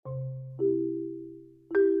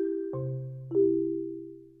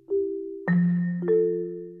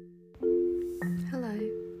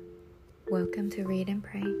to Read and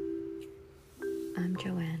Pray. I'm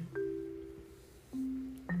Joanne.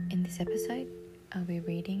 In this episode, I'll be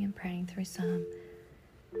reading and praying through Psalm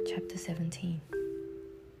chapter 17.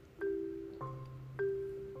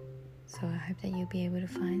 So I hope that you'll be able to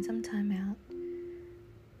find some time out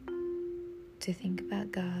to think about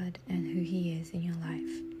God and who He is in your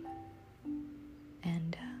life.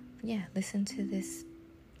 And listen to this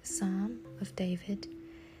Psalm of David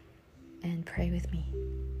and pray with me.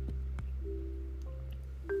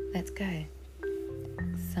 Let's go.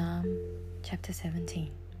 Psalm chapter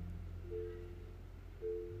 17.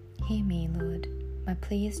 Hear me, Lord, my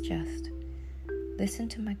plea is just. Listen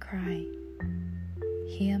to my cry.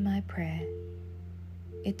 Hear my prayer.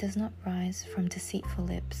 It does not rise from deceitful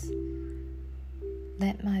lips.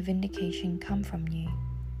 Let my vindication come from you.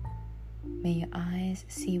 May your eyes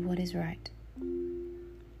see what is right.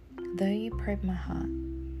 Though you probe my heart,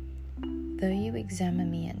 though you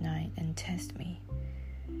examine me at night and test me,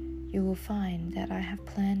 you will find that I have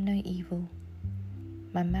planned no evil.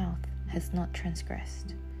 My mouth has not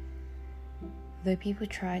transgressed. Though people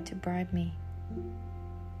tried to bribe me,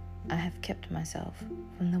 I have kept myself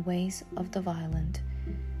from the ways of the violent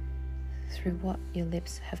through what your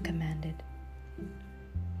lips have commanded.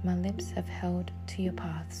 My lips have held to your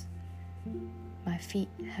paths. My feet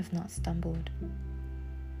have not stumbled.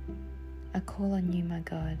 I call on you, my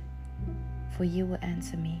God, for you will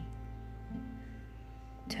answer me.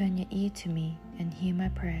 Turn your ear to me and hear my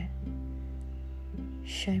prayer.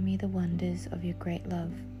 Show me the wonders of your great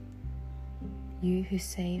love, you who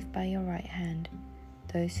save by your right hand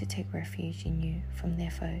those who take refuge in you from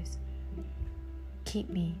their foes. Keep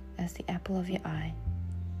me as the apple of your eye.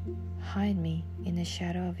 Hide me in the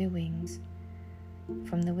shadow of your wings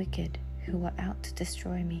from the wicked who are out to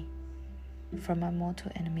destroy me, from my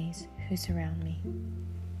mortal enemies who surround me.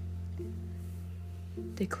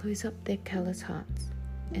 They close up their callous hearts,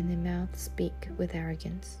 and their mouths speak with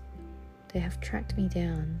arrogance. They have tracked me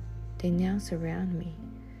down. They now surround me,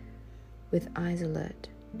 with eyes alert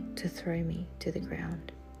to throw me to the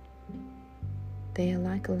ground. They are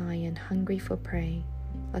like a lion hungry for prey,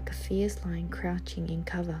 like a fierce lion crouching in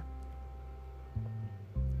cover.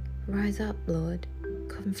 Rise up, Lord,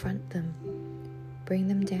 confront them, bring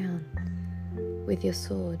them down. With your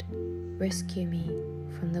sword, rescue me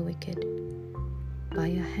from the wicked. By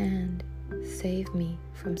your hand, save me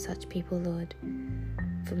from such people, Lord,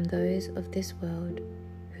 from those of this world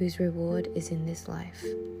whose reward is in this life.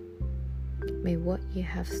 May what you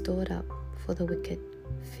have stored up for the wicked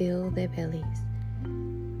fill their bellies.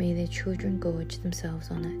 May their children gorge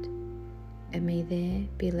themselves on it, and may there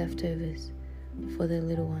be leftovers for their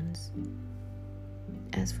little ones.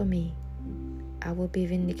 As for me, I will be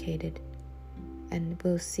vindicated and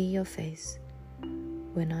will see your face.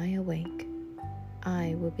 When I awake,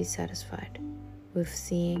 I will be satisfied with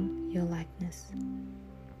seeing your likeness.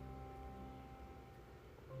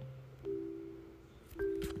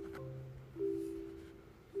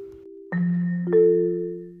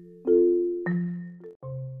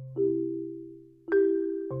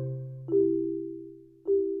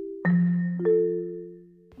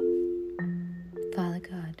 Father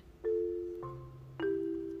God,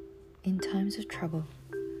 in times of trouble,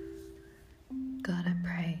 God, I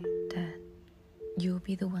pray that you will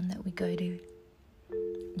be the one that we go to.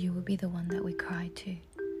 You will be the one that we cry to.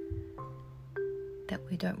 That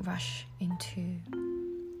we don't rush into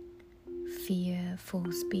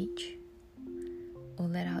fearful speech or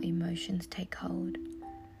let our emotions take hold.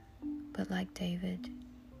 But like David,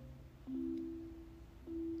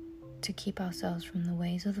 to keep ourselves from the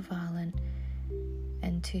ways of the violent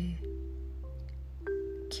and to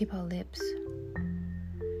keep our lips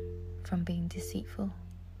from being deceitful,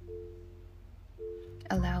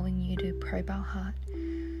 allowing you to probe our heart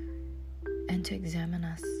and to examine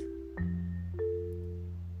us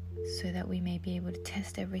so that we may be able to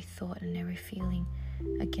test every thought and every feeling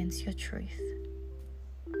against your truth,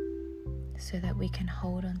 so that we can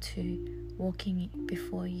hold on to walking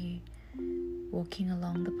before you, walking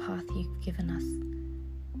along the path you've given us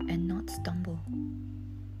and not stumble.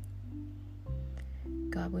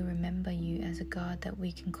 God, we remember you as a God that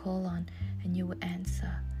we can call on and you will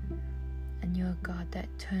answer. And you're a God that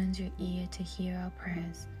turns your ear to hear our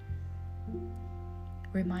prayers.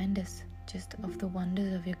 Remind us just of the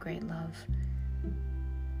wonders of your great love.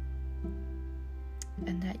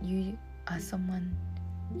 And that you are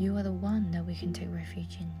the one that we can take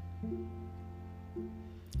refuge in.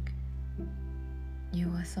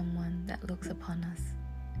 You are someone that looks upon us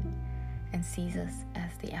and sees us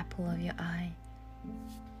as the apple of your eye.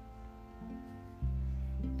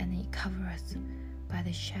 And you cover us by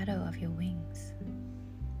the shadow of your wings.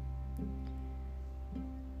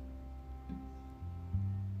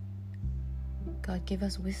 God, give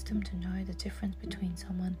us wisdom to know the difference between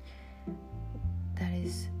someone that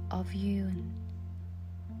is of you,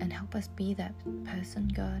 and help us be that person,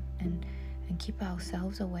 God, and keep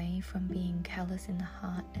ourselves away from being callous in the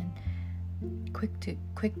heart and quick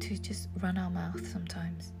to just run our mouth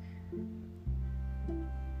sometimes.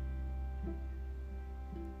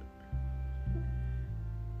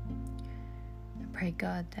 I pray,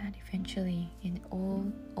 God, that eventually in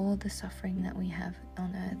all the suffering that we have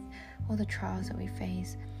on earth, all the trials that we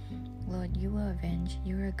face, Lord, you will avenge.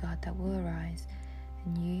 You are a God that will arise,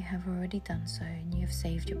 and you have already done so, and you have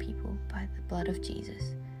saved your people by the blood of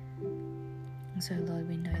Jesus. And so, Lord,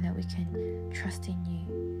 we know that we can trust in you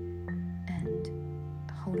and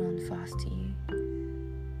hold on fast to you.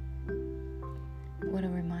 What a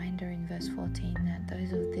reminder in verse 14 that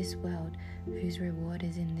those of this world whose reward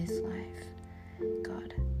is in this life,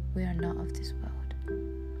 God, we are not of this world,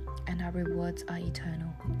 and our rewards are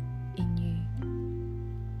eternal in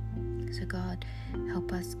you. So God,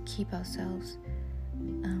 help us keep ourselves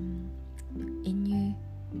in you,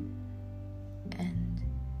 and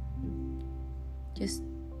just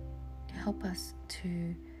help us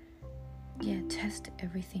to test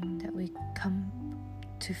everything that we come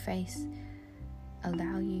to face.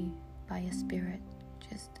 Allow you by your Spirit,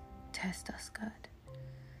 just test us, God,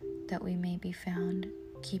 that we may be found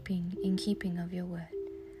in keeping of your word,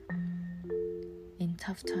 in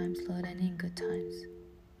tough times, Lord, and in good times.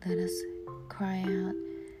 Let us cry out,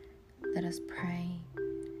 let us pray,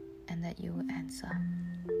 and that you will answer.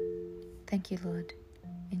 Thank you, Lord.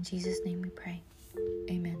 In Jesus' name we pray.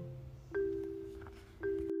 Amen.